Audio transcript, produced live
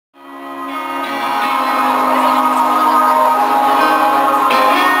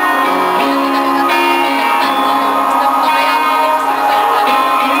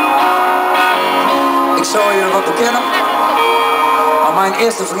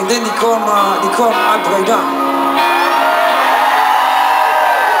eerste vriendin die kwam uit Breda.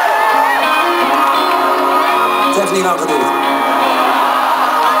 Het heeft niet lang geduurd.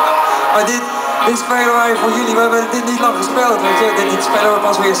 Maar dit spelen wij voor jullie. We hebben dit niet lang gespeeld, weet je. Dit spelen we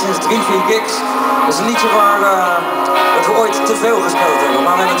pas weer sinds 3-4 gigs. Dat is een liedje waar dat we ooit te veel gespeeld hebben,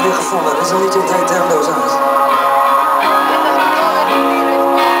 maar we hebben het weer gevonden. Dat is een liedje dat heet Those Eyes.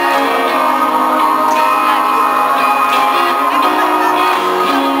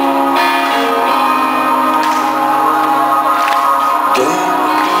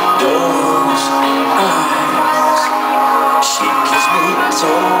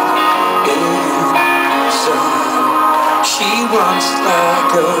 She runs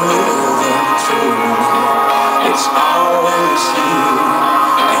like a river through me. It's always you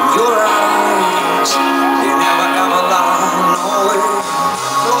and your eyes. You never ever lie, no way,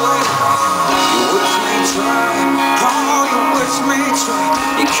 no way. You wish me try, oh you wish me try.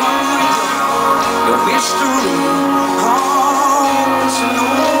 You come with your mystery. Oh, it's no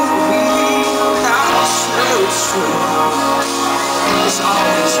me. I swear it's true. It's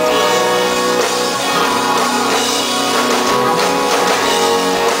always you.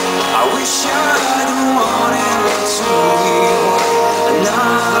 I wish I'd wanted to you now.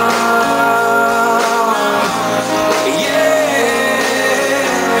 Yeah,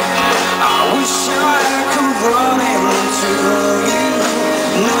 I wish I could run into you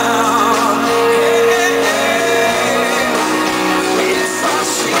now. Yeah, if I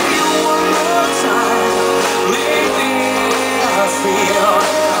see you one more time, maybe I feel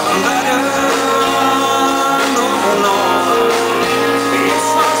better.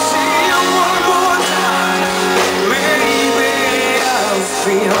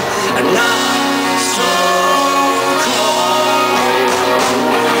 And I'm so cold.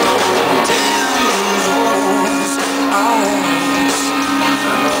 Damn those eyes.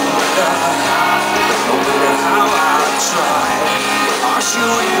 No matter how I try, our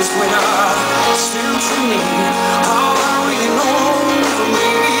shootings when I still to me. All I really know for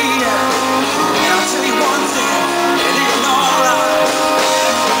me. And I'll tell you one thing, it ain't all I.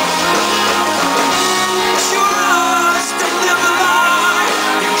 Your eyes, they never lie.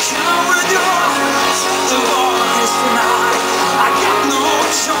 You come with your voice tonight. I got no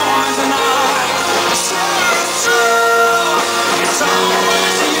choice and I say it's true. It's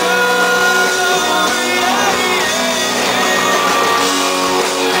always you. Yeah, yeah.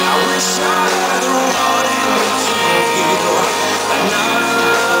 And I wish I had run into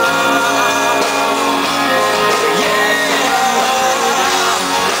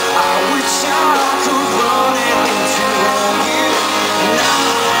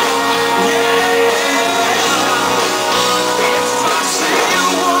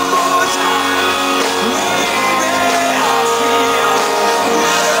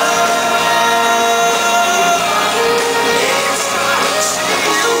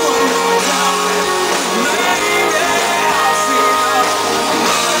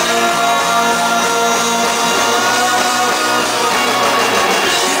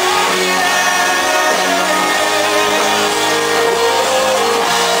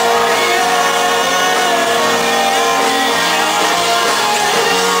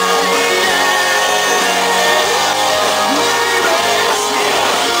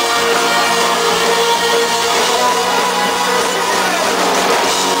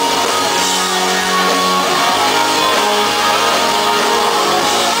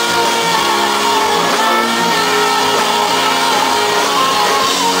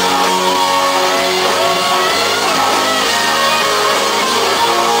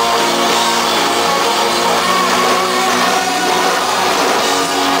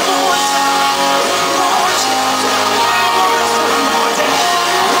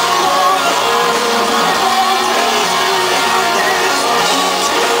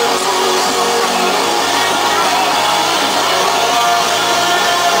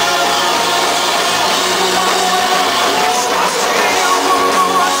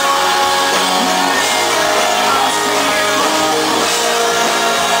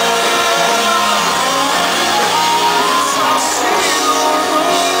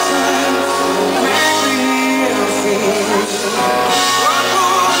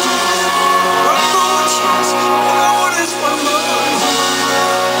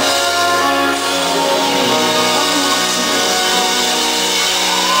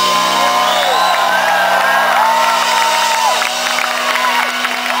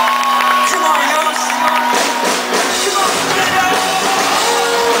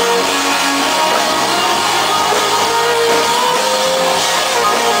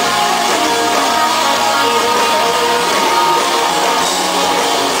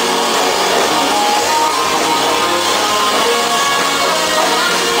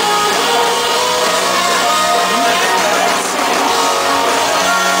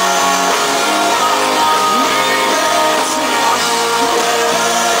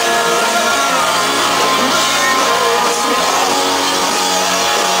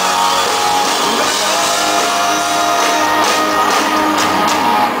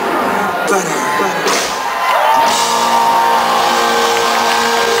Breda.